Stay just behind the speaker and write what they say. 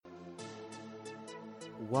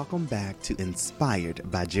Welcome back to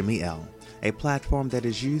Inspired by Jimmy L, a platform that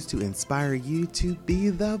is used to inspire you to be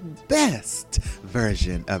the best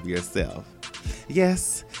version of yourself.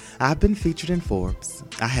 Yes, I've been featured in Forbes.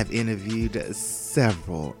 I have interviewed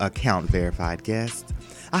several account verified guests.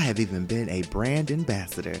 I have even been a brand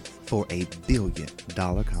ambassador for a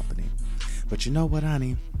billion-dollar company. But you know what,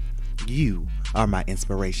 honey? You are my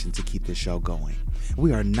inspiration to keep this show going.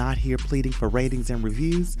 We are not here pleading for ratings and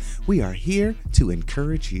reviews. We are here to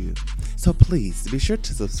encourage you. So please be sure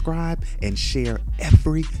to subscribe and share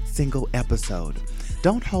every single episode.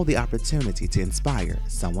 Don't hold the opportunity to inspire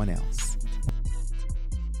someone else.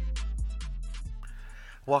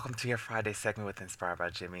 Welcome to your Friday segment with Inspired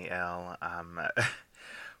by Jimmy L.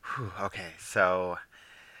 Okay, so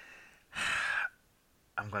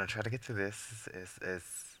I'm going to try to get to this as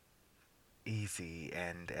easy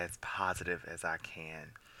and as positive as I can.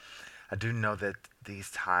 I do know that these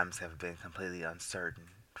times have been completely uncertain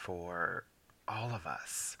for all of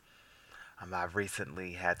us. I've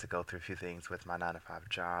recently had to go through a few things with my 9 to 5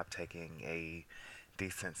 job, taking a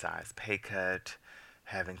decent sized pay cut,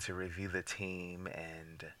 having to review the team,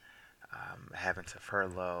 and having to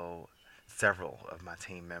furlough several of my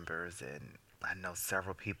team members. And I know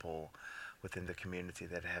several people within the community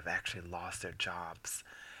that have actually lost their jobs.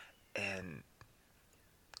 And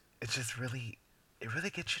it just really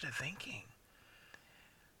gets you to thinking.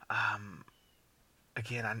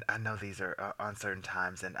 Again, I know these are uncertain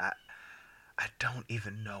times, and I don't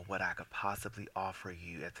even know what I could possibly offer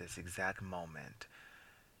you at this exact moment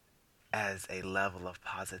as a level of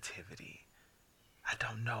positivity. I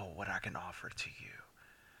don't know what I can offer to you.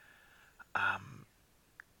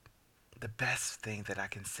 The best thing that I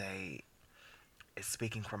can say is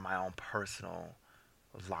speaking from my own personal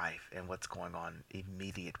life and what's going on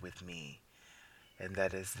immediate with me. And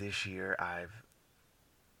that is, this year I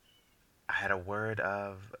had a word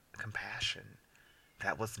of compassion.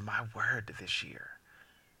 That was my word this year.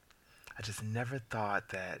 I just never thought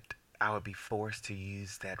that I would be forced to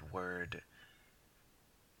use that word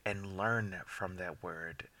and learn from that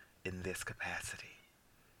word in this capacity.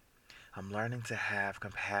 I'm learning to have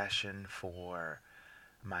compassion for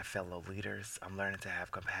my fellow leaders. I'm learning to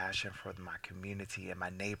have compassion for my community and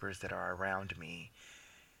my neighbors that are around me.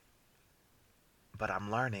 But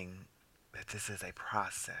I'm learning that this is a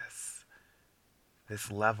process.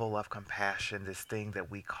 This level of compassion, this thing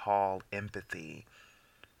that we call empathy,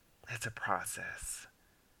 it's a process.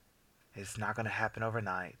 It's not going to happen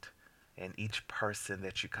overnight. And each person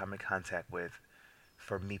that you come in contact with,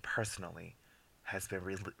 for me personally, has been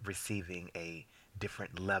receiving a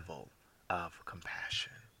different level of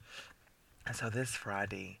compassion. And so this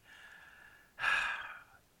Friday,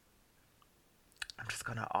 I'm just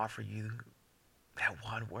going to offer you that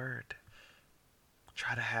one word.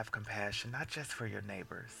 Try to have compassion, not just for your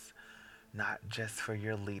neighbors, not just for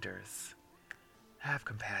your leaders. Have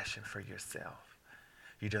compassion for yourself.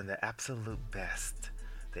 You're doing the absolute best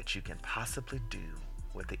that you can possibly do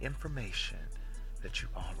with the information that you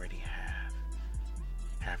already have.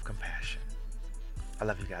 Have compassion. I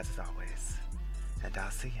love you guys as always. And I'll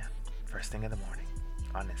see you first thing in the morning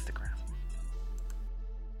on Instagram.